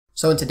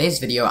So in today's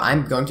video,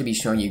 I'm going to be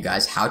showing you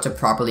guys how to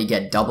properly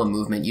get double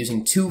movement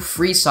using two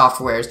free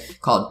softwares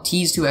called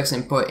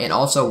Keys2xInput and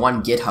also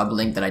one GitHub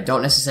link that I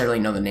don't necessarily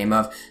know the name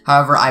of.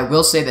 However, I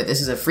will say that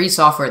this is a free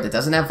software that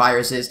doesn't have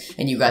viruses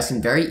and you guys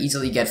can very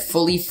easily get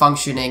fully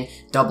functioning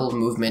double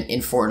movement in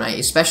Fortnite,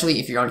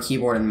 especially if you're on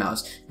keyboard and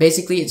mouse.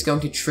 Basically, it's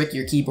going to trick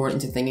your keyboard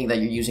into thinking that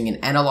you're using an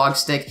analog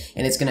stick,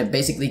 and it's going to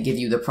basically give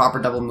you the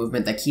proper double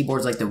movement that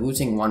keyboards like the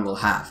Wu-Tang one will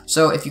have.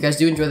 So if you guys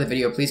do enjoy the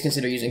video, please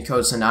consider using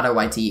code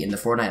SONATAYT in the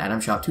Fortnite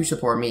item shop to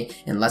support me,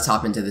 and let's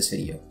hop into this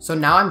video. So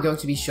now I'm going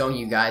to be showing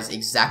you guys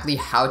exactly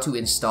how to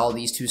install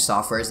these two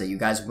softwares that you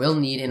guys will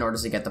need in order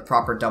to get the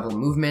proper double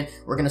movement.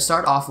 We're going to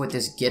start off with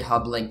this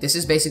GitHub link. This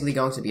is basically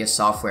going to be a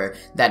software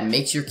that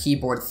makes your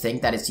keyboard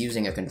think that it's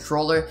using a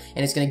controller,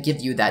 and it's going to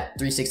give you that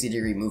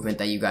 360-degree movement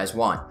that you guys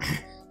want.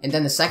 And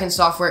then the second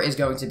software is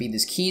going to be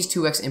this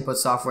Keys2xInput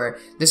software.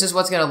 This is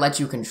what's going to let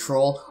you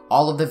control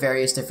all of the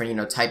various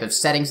different, type of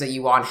settings that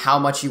you want, how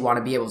much you want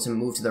to be able to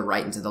move to the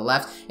right and to the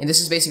left. And this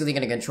is basically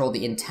going to control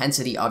the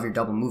intensity of your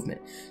double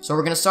movement. So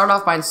we're going to start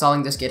off by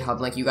installing this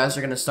GitHub link. You guys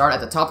are going to start at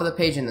the top of the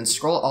page and then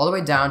scroll all the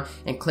way down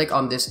and click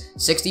on this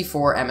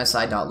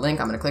 64msi.link.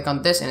 I'm going to click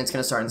on this and it's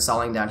going to start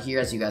installing down here,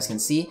 as you guys can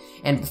see.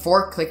 And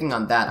before clicking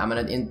on that, I'm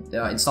going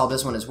to install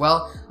this one as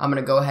well. I'm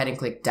going to go ahead and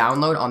click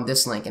download on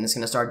this link, and it's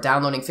going to start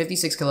downloading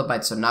 56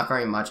 kilobytes, so not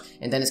very much,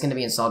 and then it's going to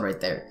be installed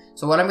right there.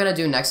 So what I'm going to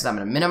do next is I'm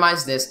going to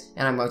minimize this,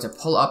 and I'm going to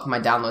pull up my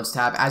downloads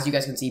tab. As you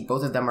guys can see,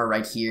 both of them are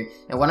right here,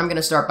 and what I'm going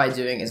to start by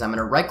doing is I'm going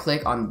to right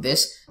click on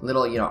this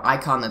little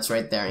icon that's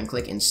right there and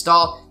click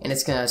install, and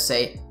it's going to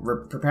say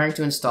we're preparing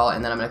to install,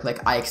 and then I'm going to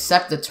click I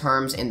accept the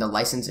terms in the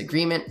license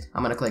agreement.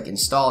 I'm going to click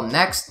install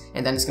next,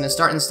 and then it's going to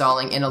start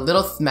installing, and a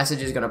little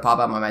message is going to pop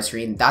up on my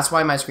screen. That's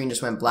why my screen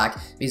just went black,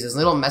 because this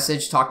little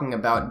message talking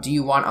about do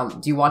you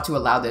want to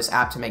allow this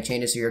app to make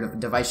changes to your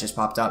device just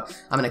popped up.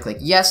 I'm going to click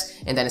yes,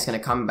 and then it's going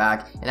to come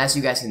back, and as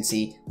you guys can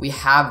see, we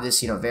have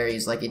this,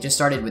 varies, like it just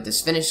started with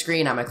this finish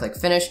screen. I'm going to click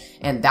finish,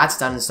 and that's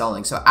done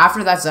installing. So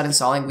after that's done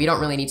installing, we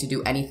don't really need to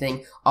do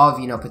anything of,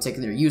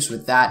 particular use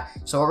with that.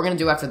 So what we're going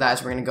to do after that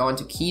is we're going to go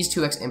into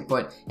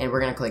Keys2xInput, and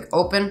we're going to click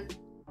open.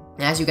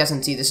 And as you guys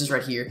can see, this is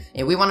right here,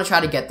 and we want to try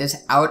to get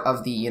this out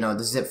of the,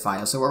 the zip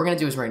file. So what we're going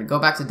to do is we're going to go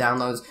back to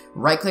downloads,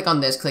 right click on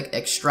this, click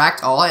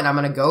extract all, and I'm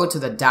going to go to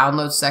the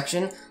download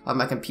section of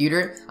my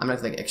computer. I'm going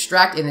to click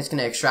extract, and it's going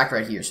to extract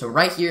right here. So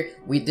right here,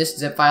 this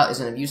zip file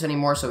isn't of use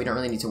anymore, so we don't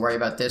really need to worry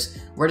about this.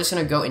 We're just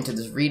going to go into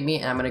this readme,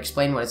 and I'm going to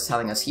explain what it's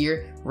telling us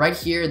here. Right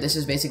here, this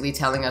is basically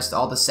telling us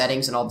all the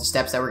settings and all the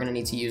steps that we're going to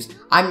need to use.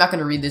 I'm not going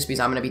to read this because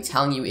I'm going to be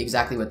telling you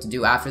exactly what to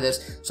do after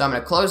this. So I'm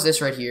going to close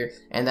this right here,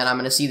 and then I'm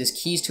going to see this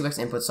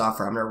Keys2xInput software.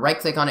 I'm going to right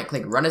click on it,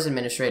 click run as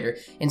administrator,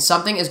 and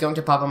something is going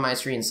to pop on my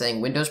screen saying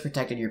Windows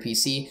protected your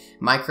PC,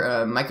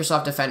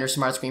 Microsoft Defender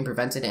smart screen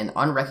prevented an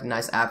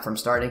unrecognized app from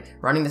starting.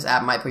 Running this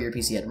app might put your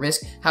PC at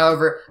risk.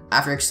 However,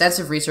 after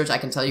extensive research, I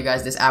can tell you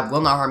guys this app will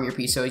not harm your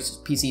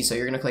PC, so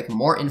you're going to click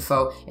more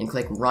info and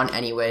click run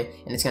anyway,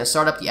 and it's going to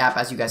start up the app.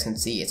 As you guys can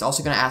see, it's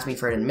also going to ask me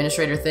for an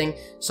administrator thing,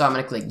 so I'm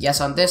going to click yes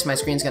on this. My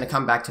screen's going to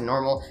come back to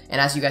normal, and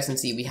as you guys can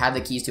see, we have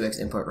the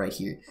Keys2xInput right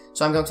here.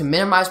 So I'm going to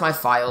minimize my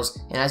files,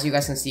 and as you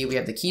guys can see, we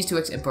have the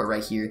Keys2xInput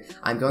right here.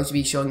 I'm going to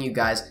be showing you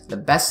guys the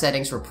best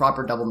settings for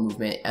proper double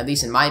movement, at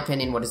least in my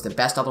opinion, what is the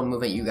best double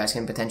movement you guys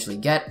can potentially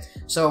get.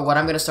 So what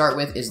I'm going to start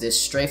with is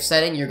this strafe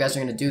setting. You guys are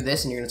going to do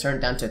this, and you're going to turn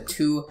it down to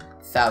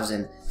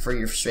 2000 for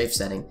your strafe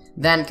setting.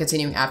 Then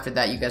continuing after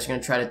that, you guys are going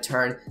to try to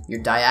turn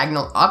your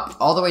diagonal up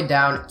all the way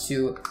down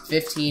to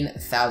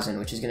 15,000,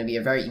 which is going to be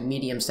a very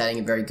medium setting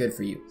and very good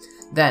for you.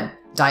 Then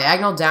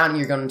diagonal down,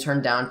 you're going to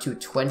turn down to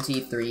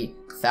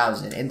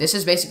 23,000, and this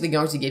is basically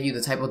going to give you the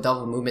type of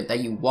double movement that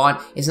you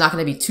want. It's not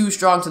going to be too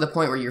strong to the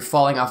point where you're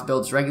falling off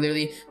builds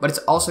regularly, but it's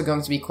also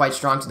going to be quite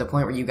strong to the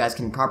point where you guys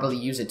can properly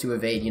use it to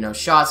evade,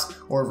 shots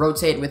or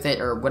rotate with it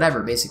or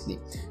whatever, basically.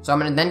 So I'm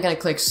then going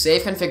to click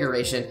save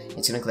configuration.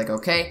 It's going to click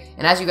OK,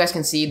 and as you guys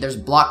can see, there's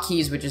block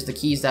keys, which is the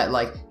keys that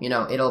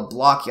it'll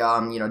block your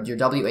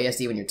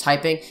WASD when you're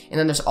typing, and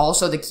then there's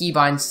also the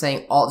keybind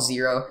saying Alt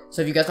 0.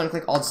 So if you guys want to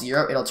click Alt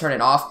 0, it'll turn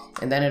it off,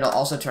 and then it'll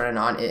also turn it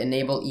on.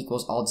 Enable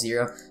equals Alt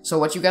 0. So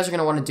what you guys are going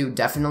to want to do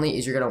definitely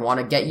is you're going to want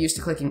to get used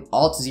to clicking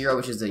Alt 0,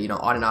 which is the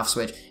on and off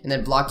switch, and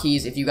then block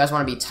keys. If you guys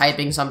want to be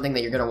typing something,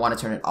 that you're going to want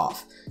to turn it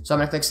off. So I'm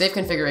going to click save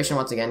configuration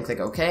once again, click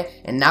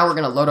OK, and now we're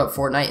going to load up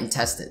Fortnite and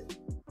test it.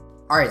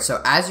 Alright,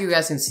 so as you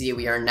guys can see,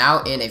 we are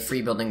now in a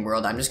free building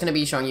world. I'm just going to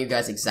be showing you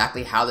guys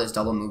exactly how this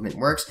double movement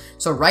works.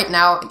 So right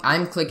now,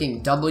 I'm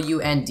clicking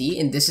WND,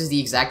 and this is the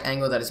exact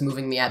angle that it's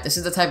moving me at. This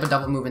is the type of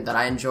double movement that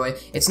I enjoy.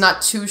 It's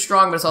not too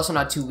strong, but it's also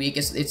not too weak.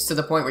 It's to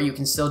the point where you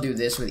can still do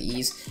this with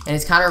ease, and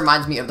it kind of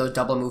reminds me of those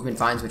double movement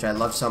vines, which I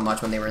loved so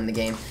much when they were in the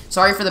game.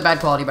 Sorry for the bad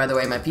quality, by the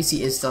way. My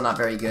PC is still not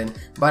very good,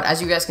 but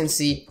as you guys can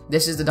see,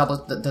 this is the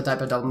type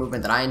of double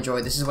movement that I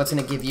enjoy. This is what's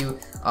going to give you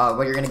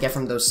what you're going to get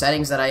from those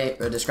settings that I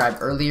described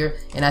earlier.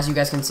 And as you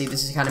guys can see,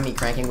 this is kind of me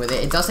cranking with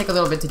it. It does take a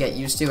little bit to get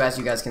used to, as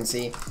you guys can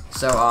see.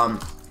 So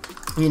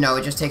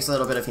it just takes a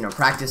little bit of,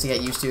 practice to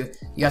get used to.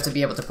 You have to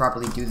be able to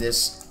properly do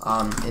this,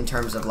 in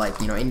terms of,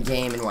 in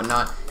game and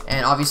whatnot.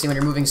 And obviously when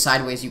you're moving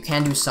sideways, you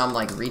can do some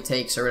like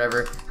retakes or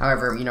whatever.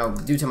 However, you know,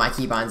 due to my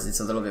keybinds,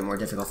 it's a little bit more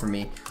difficult for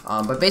me.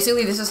 But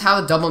basically this is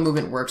how the double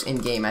movement works in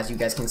game. As you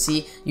guys can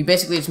see, you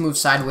basically just move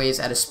sideways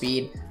at a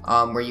speed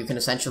where you can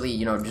essentially,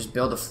 you know, just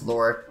build a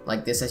floor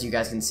like this, as you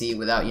guys can see,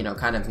 without, you know,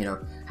 kind of, you know,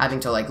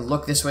 having to like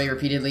look this way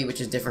repeatedly, which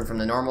is different from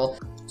the normal.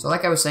 So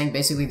like I was saying,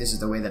 basically this is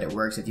the way that it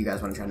works if you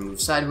guys want to try to move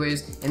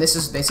sideways, and this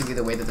is basically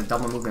the way that the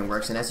double movement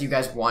works. And as you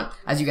guys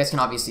can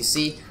obviously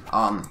see,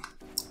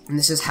 and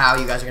this is how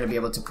you guys are going to be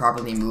able to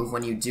properly move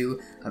when you do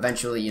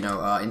eventually, you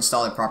know,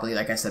 install it properly,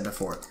 like I said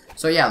before.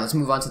 So yeah, let's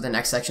move on to the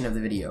next section of the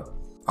video.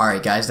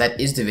 Alright guys, that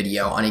is the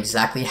video on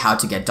exactly how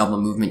to get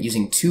double movement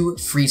using 2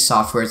 free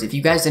softwares. If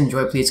you guys did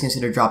enjoy, please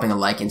consider dropping a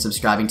like and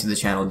subscribing to the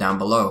channel down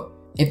below.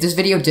 If this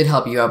video did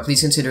help you out,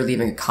 please consider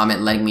leaving a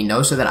comment letting me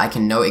know so that I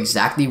can know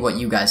exactly what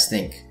you guys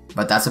think.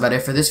 But that's about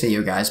it for this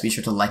video, guys. Be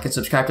sure to like and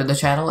subscribe to the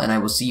channel, and I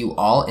will see you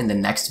all in the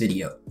next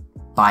video.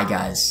 Bye,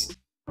 guys.